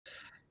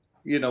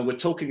you know, we're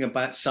talking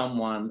about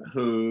someone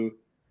who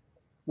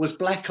was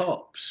black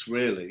ops,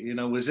 really, you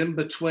know, was in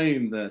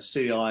between the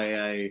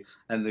CIA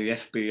and the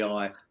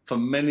FBI for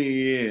many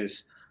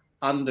years,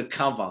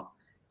 undercover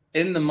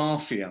in the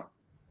mafia,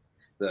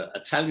 the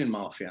Italian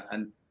mafia,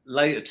 and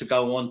later to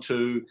go on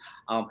to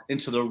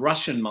into the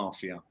Russian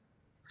mafia,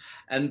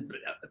 and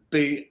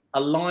be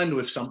aligned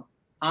with some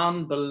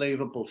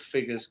unbelievable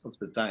figures of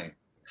the day.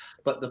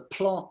 But the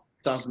plot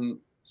doesn't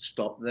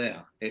stop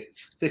there. It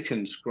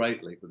thickens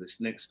greatly with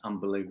this next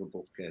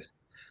unbelievable guest,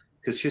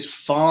 because his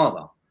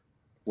father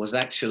was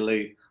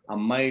actually a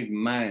made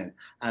man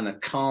and a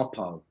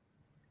capo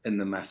in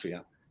the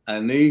mafia,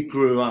 and he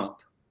grew up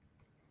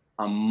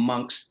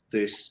amongst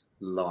this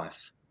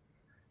life.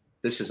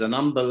 This is an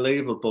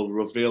unbelievable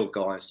reveal,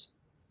 guys.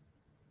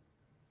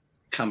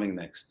 Coming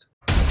next.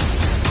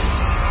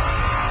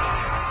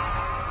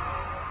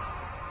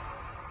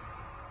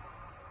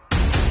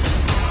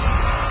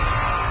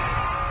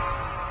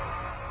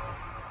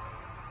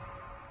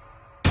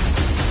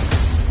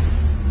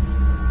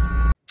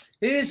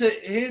 Here's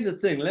the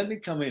thing. Let me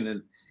come in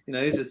and, you know,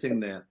 here's the thing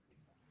there.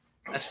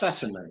 That's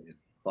fascinating,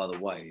 by the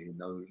way. You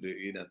know,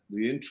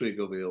 the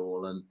intrigue of it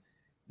all, and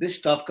this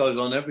stuff goes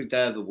on every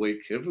day of the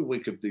week, every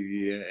week of the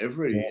year,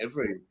 every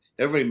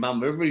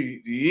month,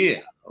 every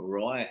year,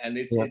 right? And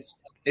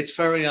it's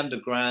very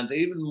underground,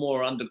 even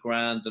more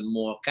underground and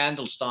more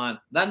Candlestein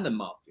than the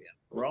mafia,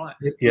 right?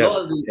 Yes. A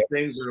lot of these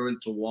things are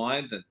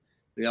intertwined, and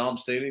the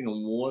arms dealing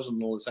and wars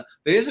and all this stuff.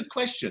 But here's a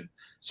question.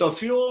 So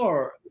if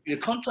you're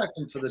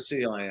contracting for the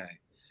CIA,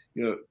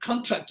 you're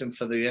contracting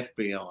for the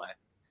FBI,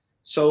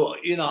 so,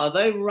 you know, are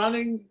they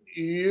running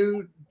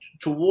you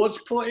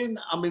towards Putin?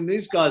 I mean,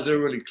 these guys are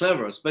really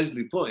clever,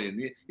 especially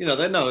Putin. You know,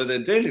 they know who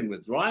they're dealing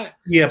with, right?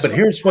 Yeah, but so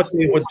here's what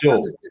they would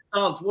do. It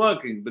starts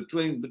working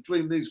between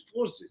these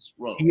forces,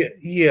 Rob.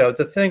 Yeah.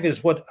 The thing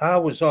is, what I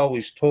was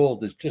always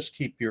told is just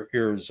keep your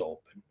ears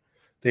open.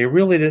 They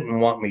really didn't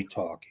want me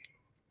talking.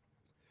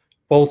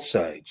 Both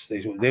sides.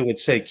 They would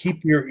say,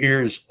 keep your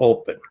ears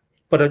open.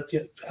 But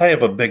I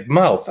have a big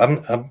mouth.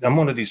 I'm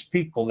one of these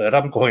people that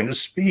I'm going to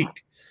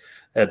speak.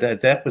 And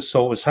that was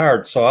so it was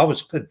hard. So I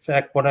was, in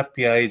fact, one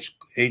FBI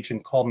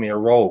agent called me a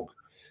rogue.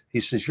 He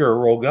says, "You're a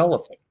rogue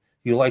elephant.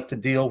 You like to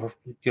deal,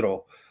 you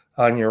know,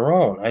 on your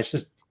own." I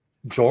said,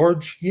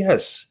 "George,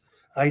 yes,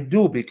 I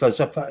do, because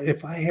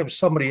if I have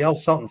somebody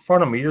else out in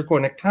front of me, you're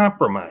going to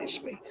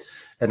compromise me,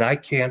 and I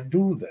can't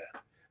do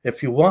that.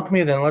 If you want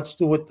me, then let's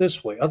do it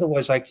this way.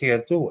 Otherwise, I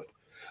can't do it."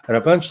 And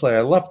eventually,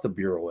 I left the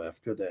bureau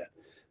after that.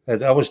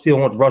 And I was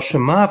dealing with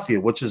Russian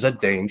mafia, which is a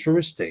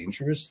dangerous,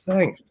 dangerous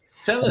thing.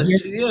 Tell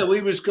us, yeah, we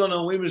was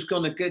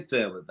gonna get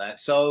there with that.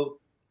 So,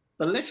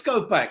 but let's go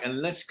back a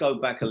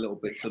little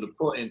bit to the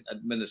Putin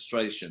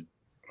administration.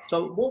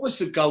 So, what was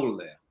the goal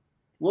there?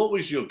 What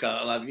was your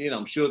goal? Like, you know,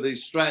 I'm sure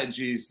these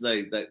strategies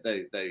they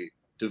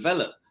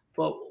developed,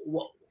 but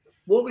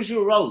what was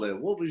your role there?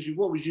 What was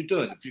you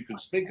doing? If you could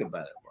speak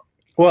about it.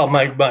 Well,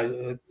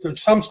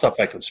 there's some stuff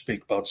I could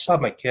speak about,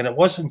 some I can't. It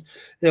wasn't,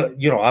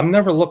 you know, I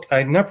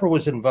never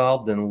was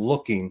involved in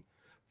looking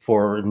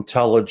for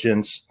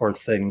intelligence or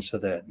things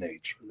of that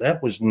nature.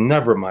 That was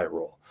never my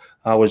role.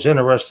 I was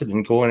interested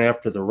in going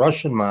after the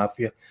Russian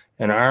mafia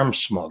and arms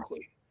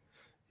smuggling.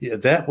 Yeah,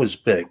 that was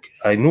big.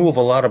 I knew of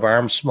a lot of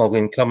arms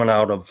smuggling coming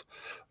out of,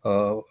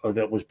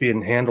 that was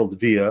being handled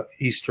via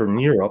Eastern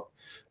Europe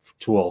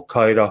to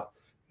Al-Qaeda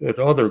and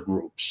other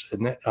groups.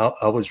 And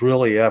I was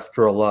really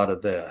after a lot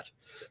of that.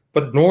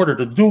 But in order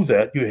to do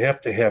that, you have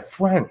to have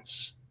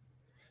friends.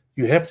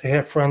 You have to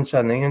have friends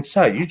on the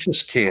inside. You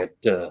just can't,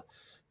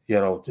 you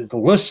know,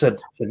 listen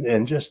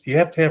and just, you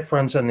have to have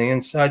friends on the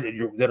inside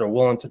that are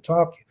willing to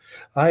talk.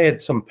 I had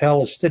some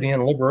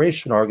Palestinian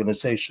Liberation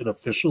Organization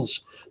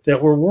officials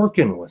that were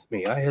working with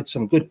me. I had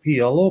some good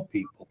PLO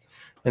people,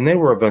 and they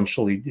were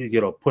eventually,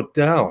 you know, put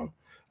down.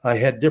 I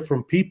had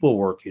different people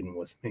working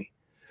with me.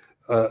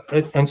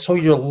 And so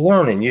you're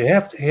learning. You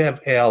have to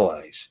have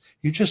allies.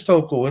 You just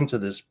don't go into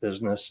this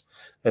business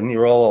and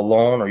you're all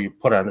alone, or you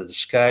put on a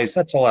disguise.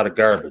 That's a lot of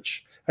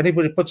garbage.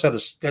 Anybody puts on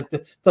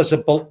does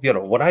a, you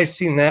know, what I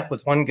seen that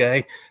with one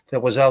guy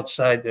that was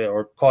outside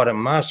or caught in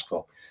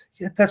Moscow.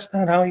 Yeah, that's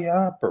not how you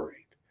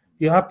operate.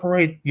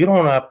 You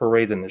don't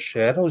operate in the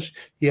shadows.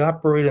 You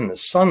operate in the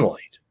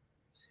sunlight.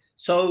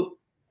 So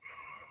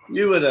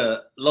you would have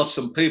lost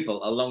some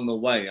people along the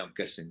way, I'm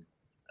guessing.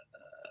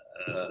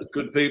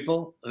 Good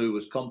people who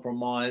was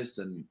compromised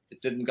and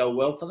it didn't go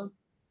well for them?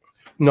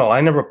 No,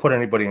 I never put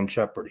anybody in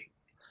jeopardy.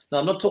 No,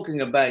 I'm not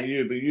talking about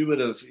you, but you would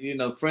have, you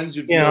know, friends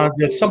of yours.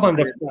 Yeah, someone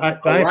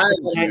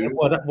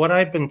that what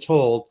I've been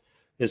told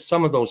is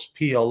some of those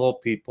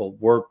PLO people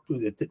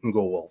it didn't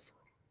go well for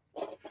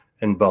them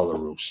in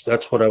Belarus.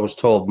 That's what I was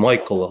told.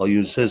 Michael, I'll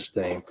use his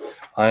name.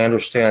 I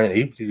understand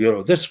that you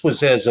know, this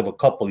was as of a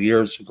couple of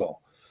years ago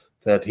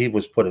that he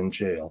was put in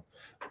jail.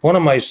 One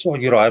of my,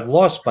 you know, I've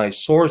lost my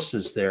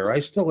sources there. I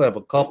still have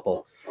a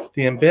couple.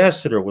 The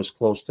ambassador was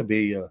close to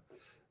be,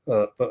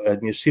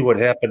 and you see what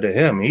happened to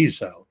him.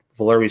 He's out.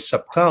 Valery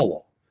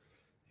Sepkalo.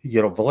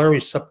 You know, Valery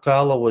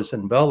Sepkalo was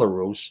in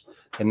Belarus,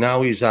 and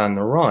now he's on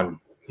the run.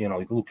 You know,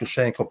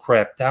 Lukashenko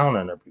cracked down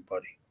on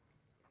everybody.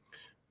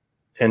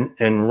 And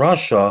in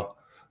Russia,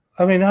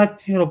 I mean,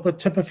 but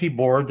Timothy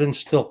Borodin's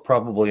still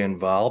probably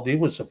involved. He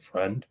was a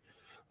friend.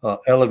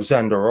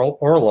 Alexander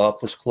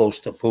Orlov was close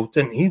to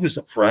Putin. He was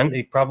a friend.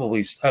 He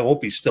probably, I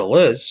hope he still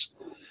is.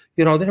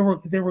 You know,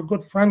 they were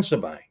good friends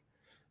of mine.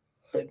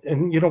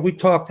 And you know, we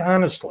talked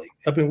honestly.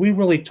 I mean, we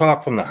really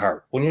talk from the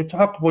heart. When you're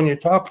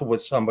talking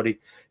with somebody,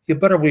 you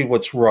better be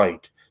what's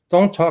right.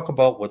 Don't talk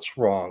about what's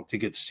wrong to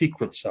get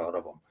secrets out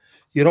of them.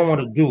 You don't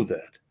want to do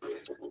that.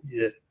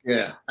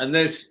 Yeah. And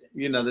there's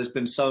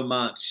been so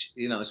much,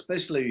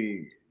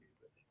 especially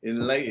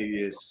in later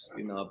years,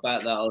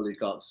 about that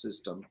oligarch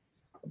system,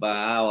 about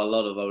how a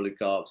lot of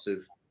oligarchs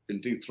have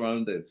been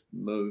dethroned, they've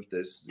moved.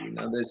 Things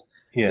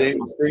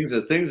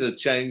are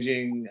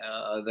changing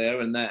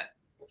there, and that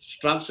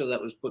structure that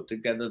was put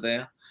together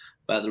there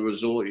about the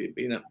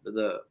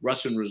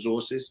Russian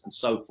resources and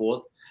so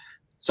forth.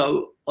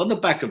 So on the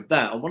back of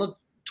that, I want to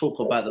talk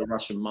about the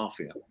Russian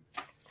mafia.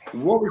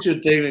 What was your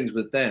dealings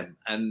with them,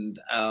 and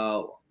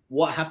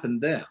what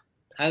happened there?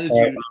 How did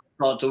you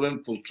start to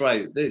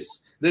infiltrate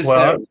this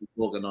area of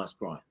organized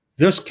crime?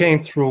 This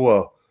came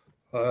through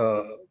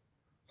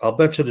I'll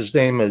bet you his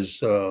name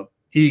is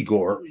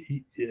Igor.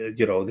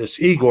 This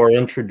Igor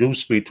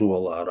introduced me to a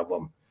lot of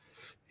them.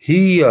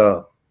 He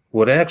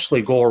would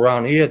actually go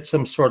around. He had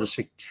some sort of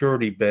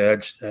security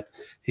badge that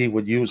he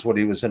would use when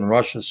he was in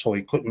Russia, so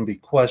he couldn't be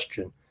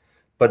questioned.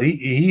 But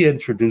he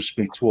introduced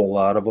me to a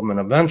lot of them, and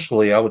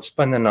eventually I would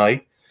spend the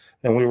night,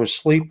 and we were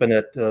sleeping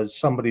at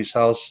somebody's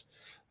house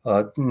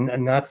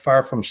not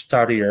far from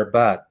Stary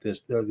Arbat,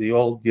 the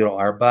old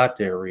Arbat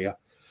area,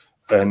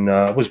 and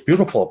it was a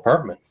beautiful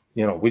apartment.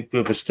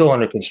 It was still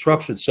under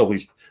construction, so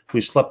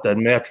we slept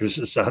on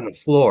mattresses on the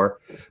floor,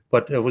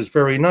 but it was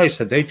very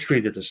nice, and they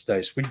treated us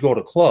nice. We'd go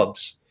to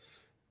clubs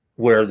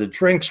where the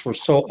drinks were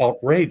so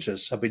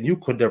outrageous. I mean, you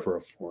could never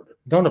afford it.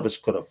 None of us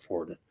could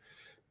afford it.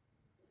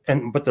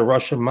 But the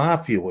Russian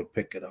mafia would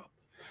pick it up.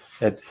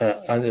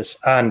 On this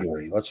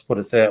Andre, let's put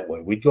it that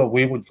way.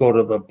 We would go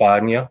to the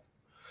banya,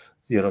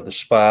 the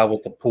spa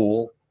with the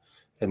pool,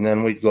 and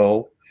then we'd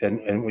go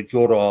and we'd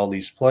go to all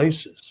these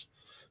places.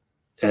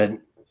 And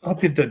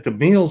up at the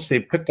meals, they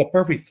picked up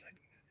everything.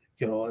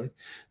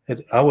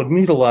 I would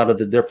meet a lot of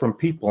the different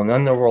people, and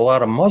then there were a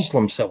lot of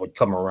Muslims that would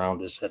come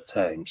around us at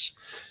times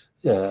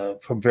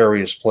from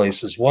various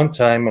places. One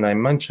time, and I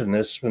mentioned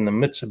this, when the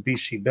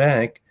Mitsubishi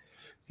Bank,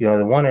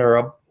 the one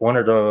Arab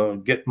wanted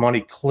to get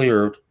money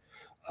cleared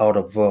out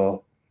of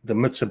the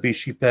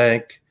Mitsubishi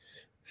Bank.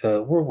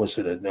 Where was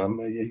it? It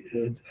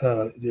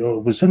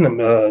was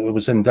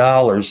in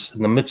dollars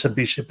in the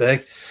Mitsubishi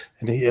Bank,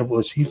 and he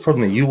was from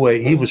the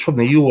UAE. He was from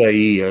the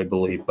UAE, I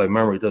believe. My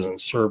memory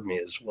doesn't serve me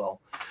as well.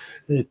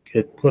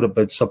 It could have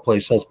been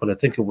someplace else, but I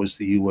think it was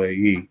the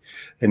UAE.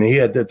 And they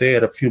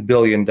had a few $1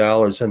 billion,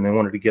 and they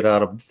wanted to get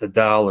out of the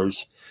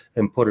dollars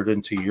and put it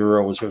into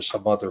euros or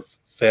some other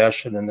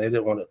fashion, and they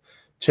didn't want to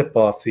tip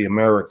off the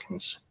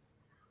Americans.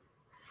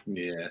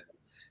 Yeah,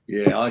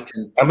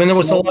 I mean, there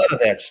was a lot of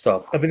that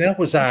stuff. I mean, that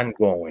was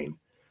ongoing.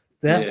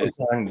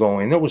 Was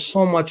ongoing. There was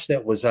so much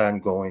that was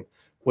ongoing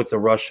with the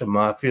Russian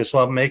mafia. So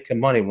I'm making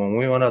money. When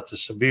we went out to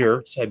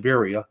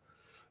Siberia,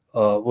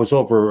 was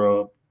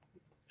over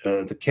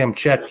the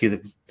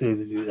Kamchatka,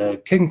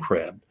 the king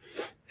crab,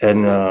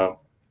 and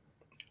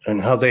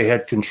how they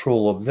had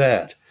control of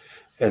that.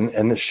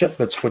 And the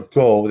shipments would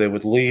go. They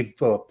would leave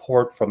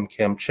port from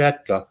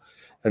Kamchatka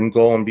and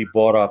go and be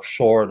bought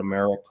offshore in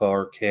America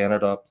or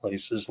Canada,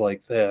 places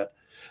like that.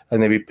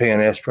 And they'd be paying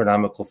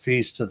astronomical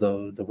fees to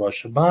the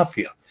Russian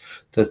mafia.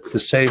 The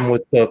same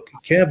with the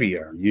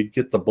caviar. You'd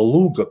get the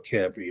beluga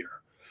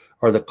caviar,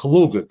 or the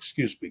Kaluga,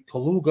 excuse me.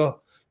 Kaluga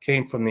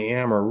came from the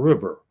Amur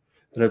River,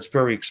 and it's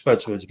very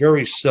expensive. It's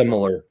very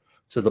similar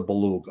to the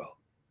beluga.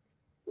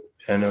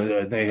 And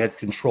they had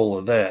control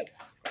of that.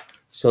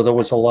 So there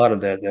was a lot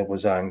of that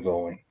was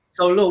ongoing.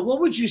 So, look,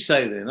 what would you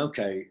say then?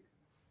 Okay,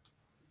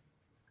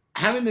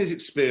 having this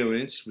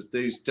experience with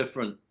these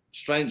different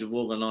strains of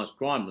organized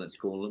crime, let's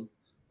call them,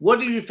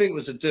 what do you think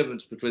was the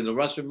difference between the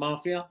Russian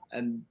mafia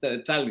and the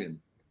Italian?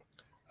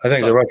 I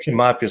think the Russian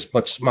mafia is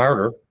much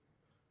smarter.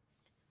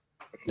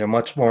 They're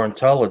much more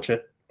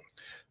intelligent.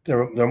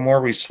 They're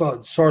more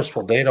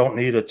resourceful. They don't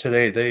need it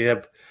today.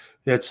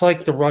 It's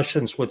like the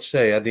Russians would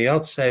say, on the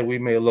outside we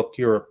may look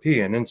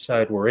European,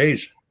 inside we're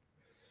Asian.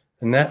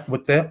 And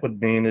what that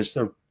would mean is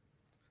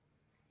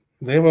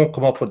they won't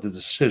come up with a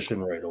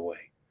decision right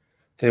away.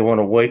 They want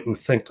to wait and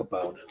think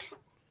about it,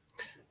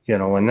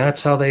 and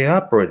that's how they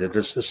operated.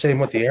 It's the same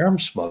with the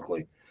arms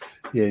smuggling.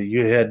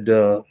 You had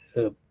out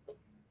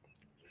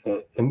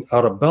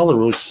of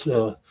Belarus,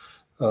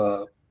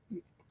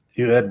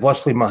 you had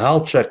Wesley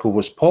Mihalchek, who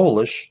was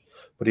Polish,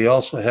 but he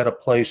also had a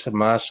place in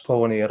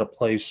Moscow, and he had a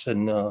place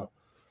in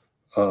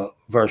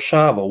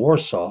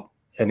Warsaw,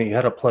 and he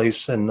had a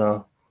place in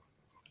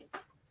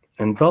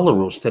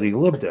Belarus that he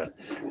lived at.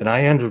 And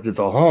I entered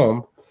the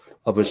home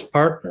of his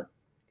partner,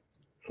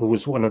 who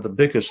was one of the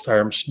biggest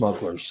arms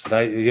smugglers. And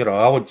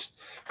I would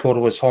go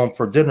to his home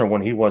for dinner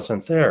when he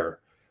wasn't there.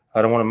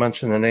 I don't want to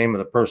mention the name of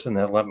the person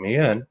that let me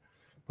in,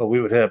 but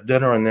we would have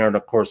dinner in there. And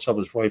of course, I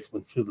was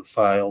rifling through the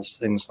files,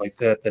 things like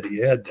that he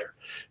had there.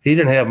 He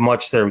didn't have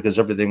much there because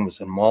everything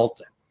was in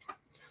Malta,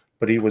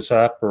 but he was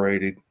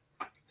operating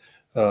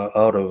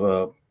out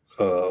of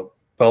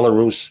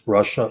Belarus,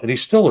 Russia, and he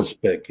still is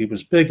big. He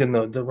was big in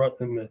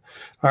the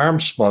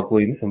arms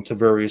smuggling into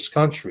various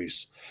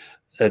countries.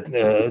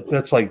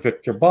 That's like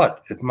Victor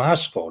Butt at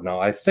Moscow. Now,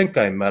 I think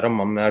I met him.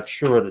 I'm not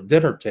sure, at a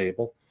dinner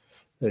table.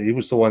 He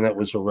was the one that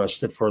was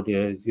arrested for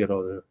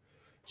the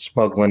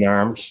smuggling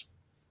arms.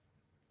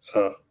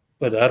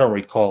 But I don't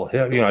recall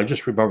him. I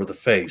just remember the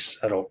face.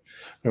 I don't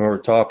remember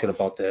talking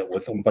about that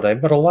with him, but I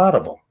met a lot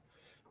of them.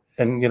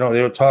 And,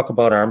 they would talk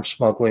about arms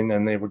smuggling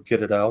and they would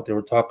get it out. They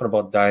were talking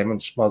about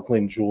diamond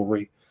smuggling,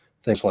 jewelry,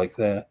 things like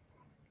that.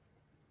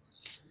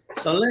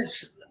 So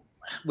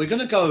we're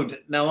going to go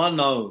now. I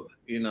know,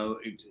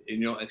 in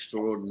your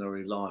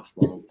extraordinary life,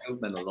 well,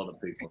 you've met a lot of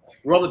people.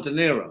 Robert De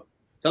Niro.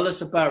 Tell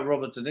us about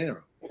Robert De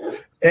Niro.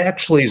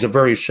 Actually, he's a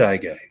very shy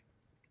guy.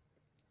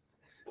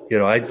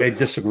 I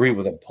disagree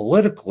with him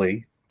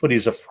politically, but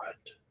he's a friend.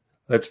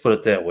 Let's put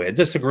it that way. I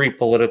disagree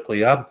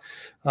politically. I'm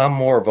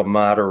more of a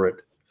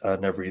moderate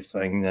on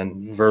everything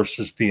than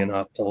versus being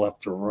up to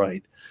left or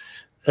right.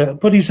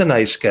 But he's a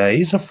nice guy.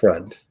 He's a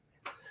friend.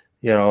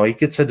 He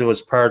gets into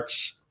his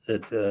parts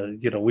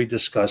that, we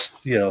discussed,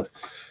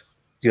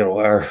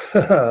 our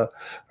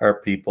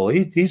our people.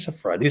 He's a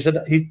friend.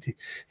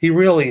 He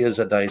really is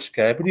a nice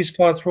guy, but he's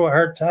gone through a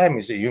hard time.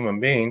 He's a human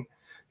being.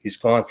 He's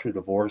gone through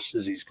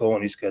divorces. He's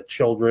got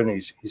children.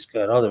 He's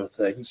got other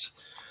things,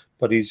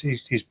 but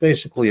he's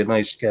basically a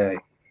nice guy.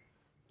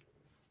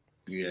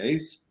 Yeah,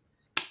 he's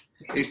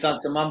done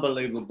some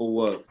unbelievable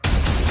work.